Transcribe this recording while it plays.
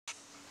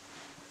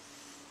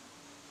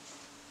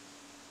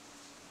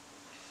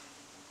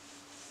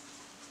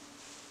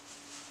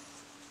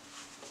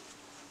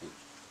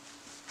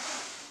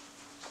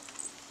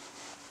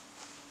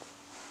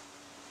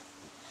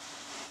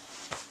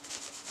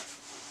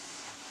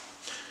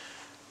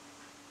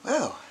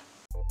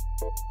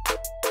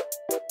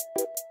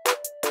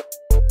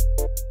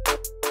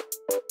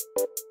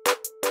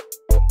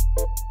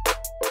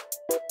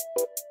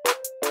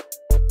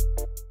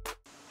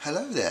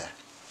Hello there,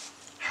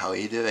 how are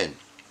you doing?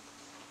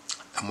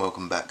 And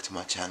welcome back to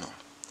my channel.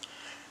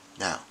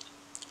 Now,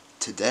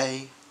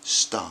 today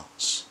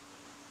starts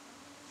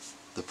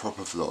the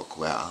proper vlog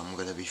where I'm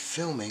going to be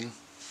filming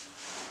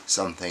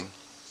something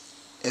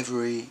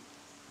every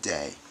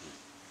day.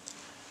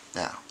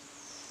 Now,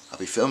 I'll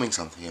be filming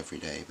something every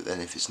day, but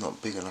then if it's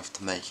not big enough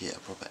to make it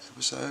a proper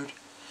episode,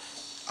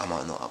 I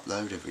might not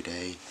upload every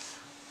day,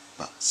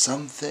 but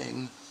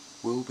something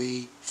will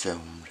be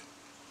filmed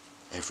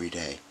every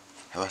day.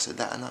 Have I said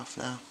that enough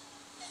now?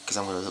 Because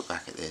I'm going to look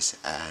back at this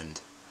and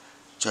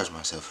judge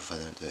myself if I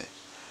don't do it.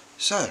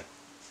 So,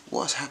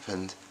 what's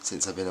happened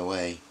since I've been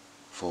away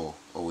for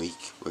a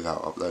week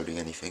without uploading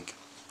anything?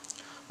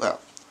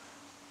 Well,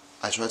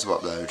 I tried to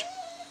upload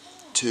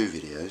 2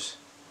 videos.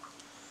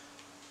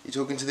 You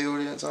talking to the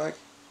audience, Ike?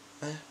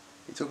 Eh?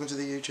 You talking to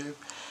the YouTube?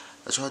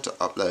 I tried to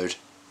upload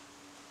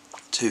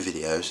 2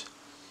 videos,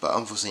 but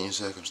unforeseen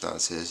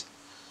circumstances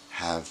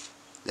have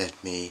led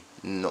me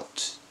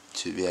not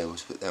to be able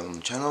to put them on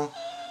the channel.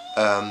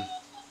 But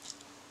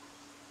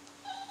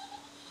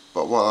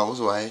while I was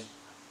away,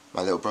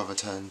 my little brother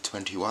turned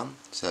 21,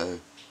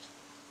 so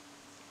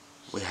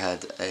we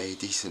had a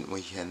decent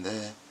weekend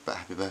there. But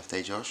happy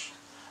birthday, Josh.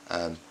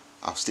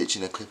 I'll stitch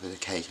in a clip of the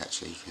cake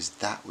actually, because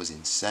that was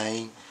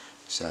insane.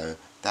 So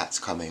that's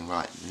coming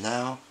right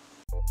now.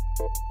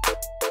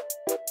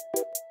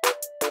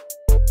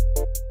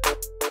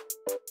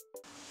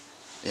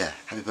 Yeah,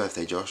 happy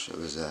birthday, Josh. It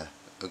was a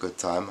good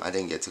time. I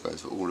didn't get to go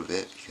to all of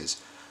it because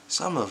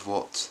some of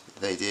what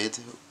they did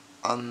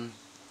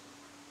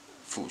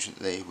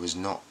unfortunately was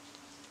not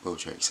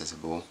wheelchair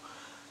accessible,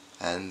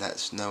 and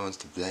that's no one's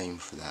to blame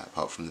for that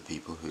apart from the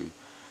people who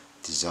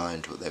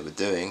designed what they were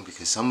doing,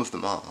 because some of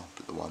them are,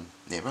 but the one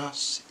near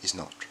us is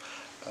not.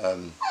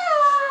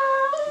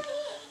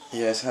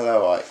 Yes,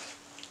 hello Ike.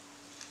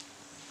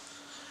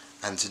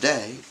 And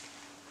today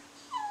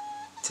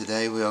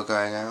we are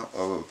going out,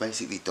 or we're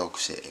basically dog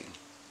sitting,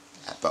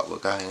 but we're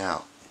going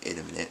out in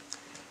a minute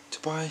to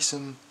buy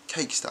some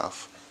cake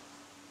stuff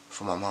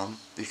for my mum,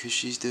 because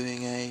she's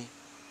doing a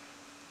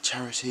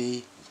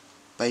charity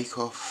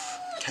bake-off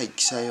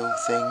cake sale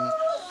thing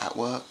at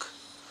work,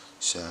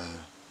 so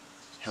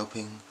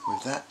helping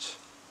with that.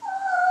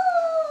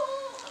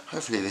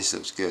 Hopefully this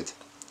looks good.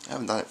 I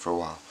haven't done it for a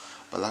while,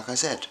 but like I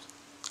said,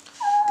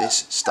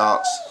 this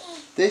starts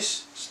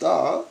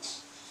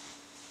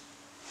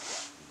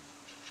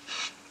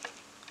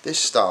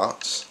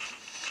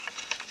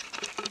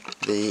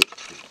the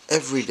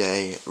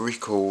everyday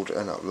record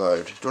and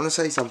upload. Do you want to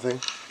say something?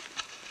 Do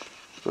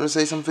you want to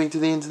say something to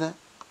the internet?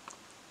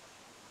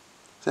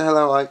 Say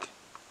hello, Ike.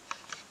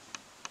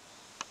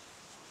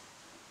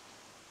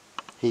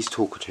 He's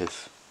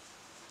talkative.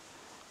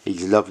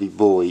 He's a lovely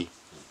boy.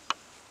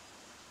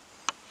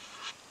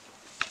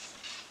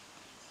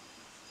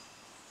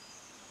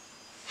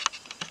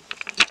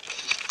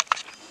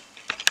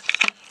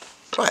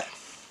 Right.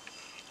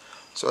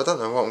 So I don't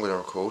know what I'm going to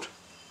record,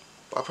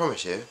 but I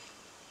promise you,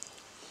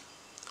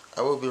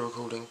 I will be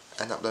recording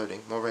and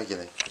uploading more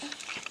regularly.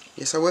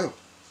 Yes, I will.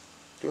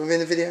 Do you want to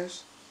be in the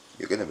videos?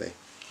 You're going to be.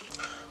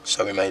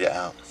 So we made it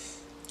out.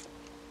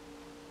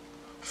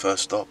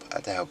 First stop, I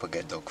had to help her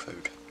get dog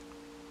food.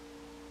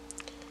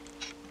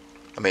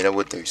 I mean, I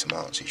would do some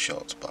artsy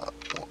shots, but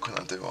what can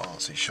I do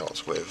artsy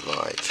shots with,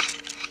 like...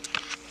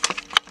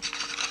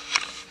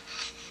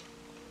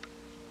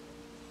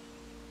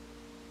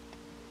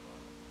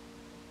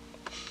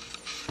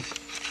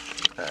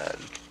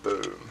 And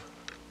boom.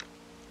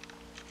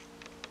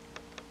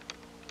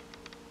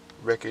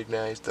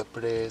 Recognise the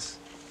place.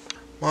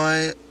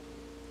 My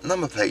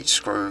number plate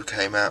screw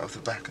came out of the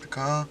back of the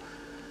car,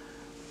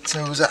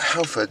 so I was at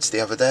Halfords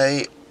the other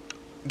day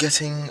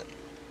getting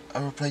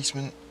a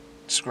replacement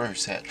screw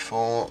set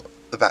for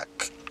the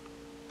back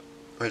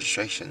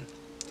registration.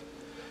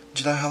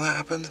 Do you know how that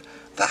happened?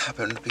 That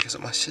happened because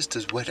at my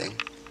sister's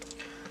wedding,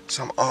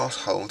 some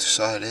arsehole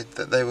decided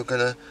that they were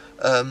gonna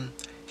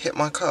hit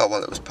my car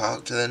while it was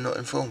parked and then not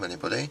inform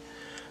anybody,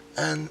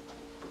 and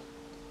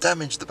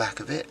damage the back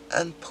of it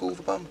and pull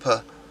the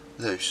bumper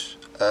loose.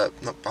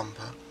 Not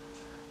bumper.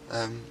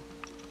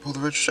 Pull the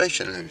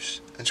registration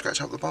loose and scratch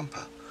up the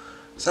bumper.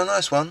 So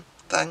nice one,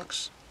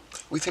 thanks.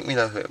 We think we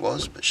know who it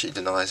was, but she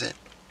denies it.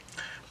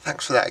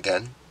 Thanks for that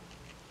again.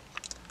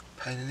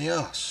 Pain in the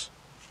arse.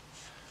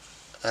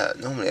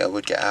 Normally I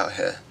would get out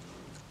here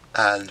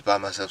and buy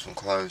myself some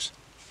clothes.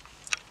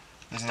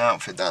 There's an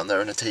outfit down there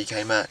in a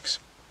TK Maxx.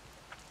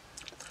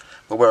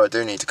 But where I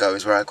do need to go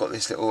is where I got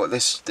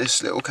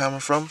this little camera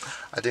from.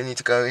 I do need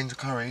to go into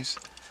Curry's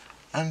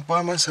and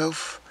buy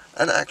myself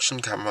an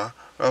action camera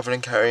rather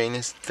than carrying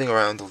this thing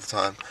around all the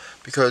time,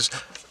 because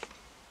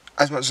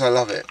as much as I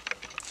love it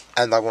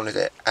and I wanted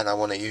it and I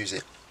want to use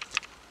it,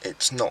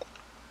 it's not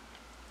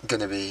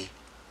going to be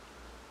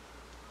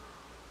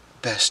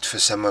best for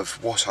some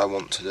of what I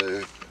want to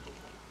do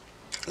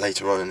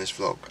later on in this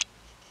vlog.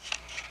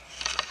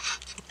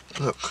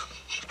 Look,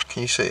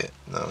 can you see it?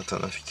 No, I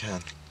don't know if you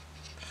can.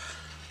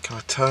 Can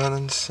I turn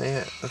and see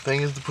it? The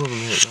thing is, the problem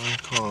is I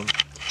can't.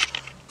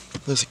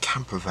 There's a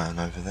camper van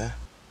over there.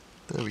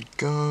 There we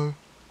go.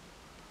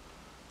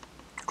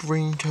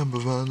 Green camper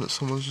van that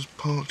someone's just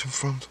parked in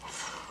front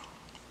of.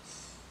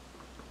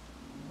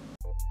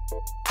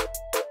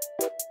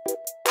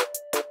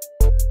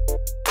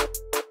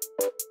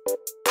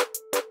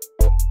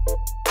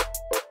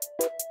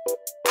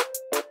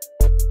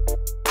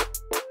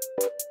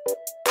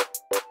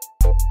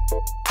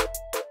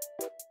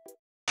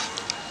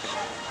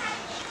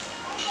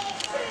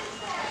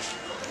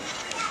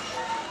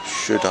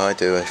 Should I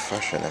do a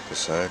fashion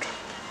episode?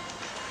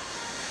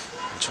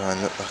 And try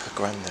and look like a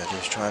granddad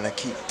who's trying to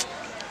keep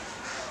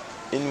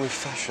in with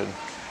fashion.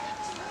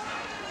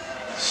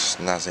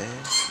 Snazzy.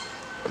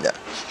 Yeah.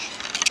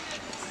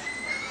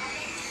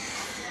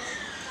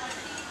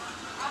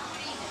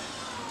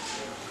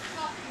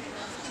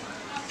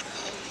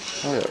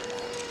 Oh look.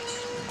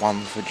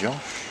 One for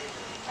Josh.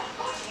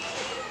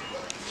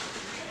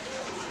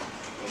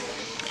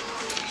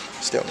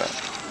 Still no.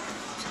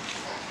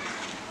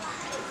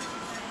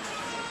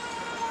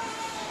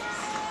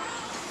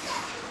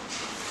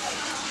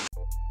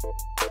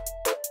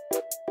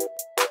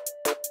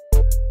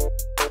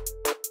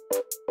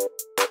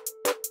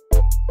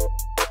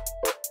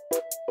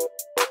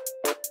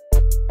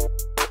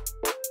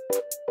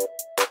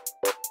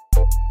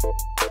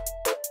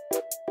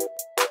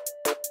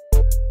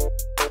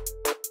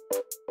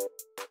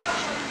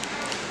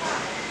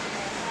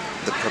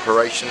 The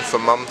preparation for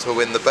Mum to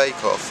win the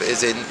Bake Off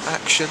is in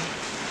action.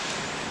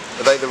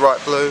 Are they the right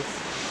blue?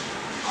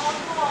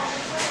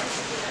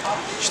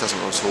 She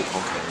doesn't want to talk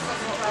on camera.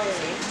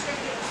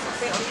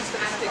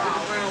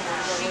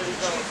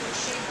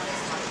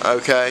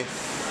 Okay,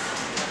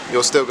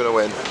 you're still going to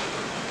win.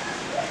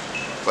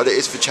 But it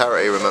is for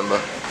charity,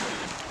 remember.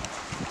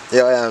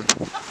 Yeah, I am.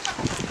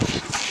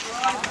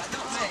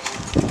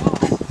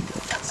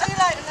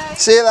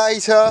 See you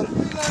later.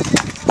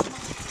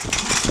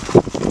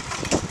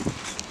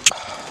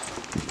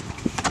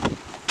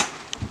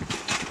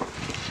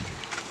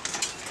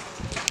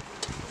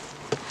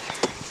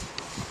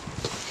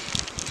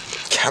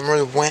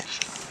 Camera wet.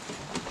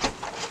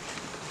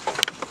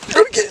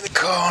 Gotta get in the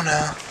car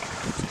now.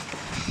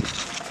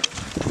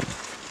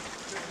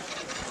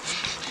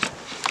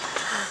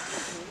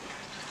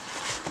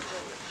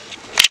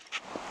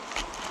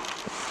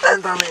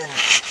 And I'm in.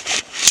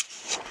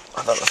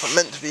 I don't know if I'm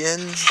meant to be in,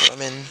 but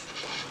I'm in.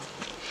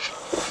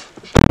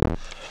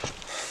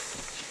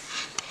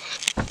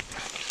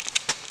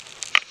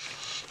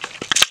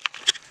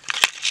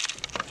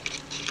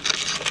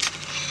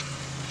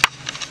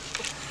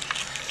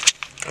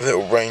 A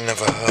little rain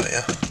never hurt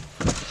you,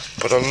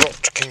 but a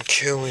lot can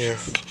kill you.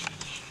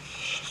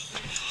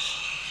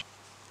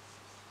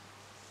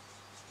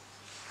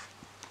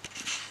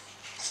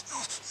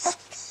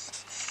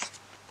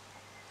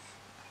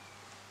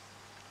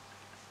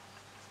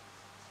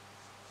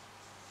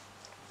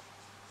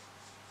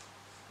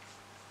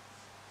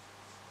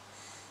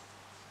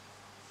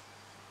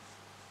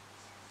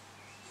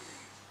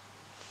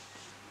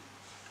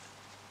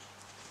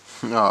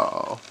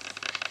 Oh,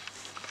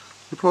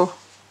 poor.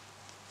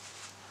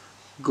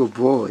 Good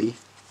boy.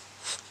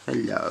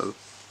 Hello.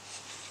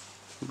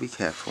 Be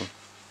careful.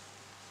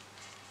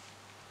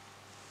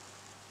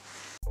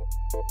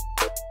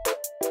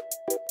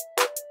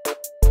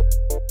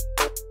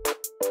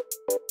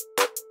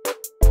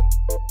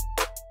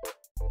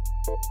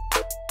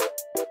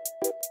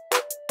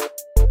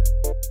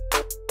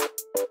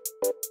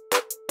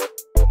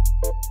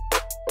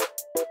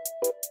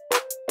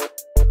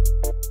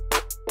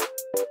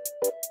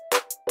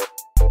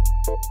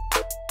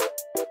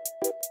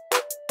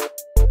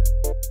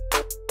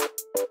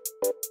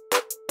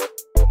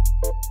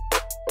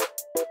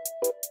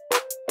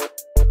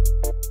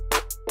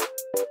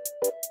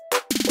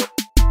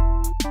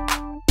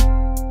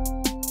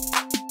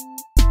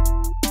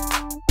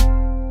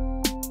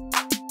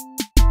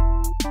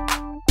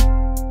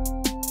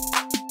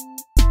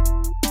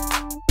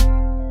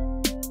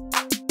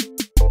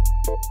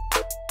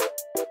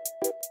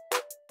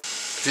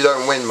 If you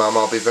don't win, Mum,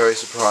 I'll be very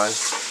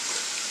surprised.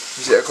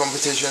 Is it a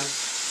competition?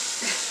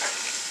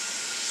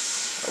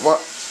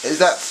 What? Is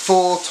that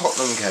 4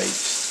 Tottenham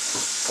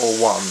cakes? Or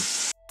 1?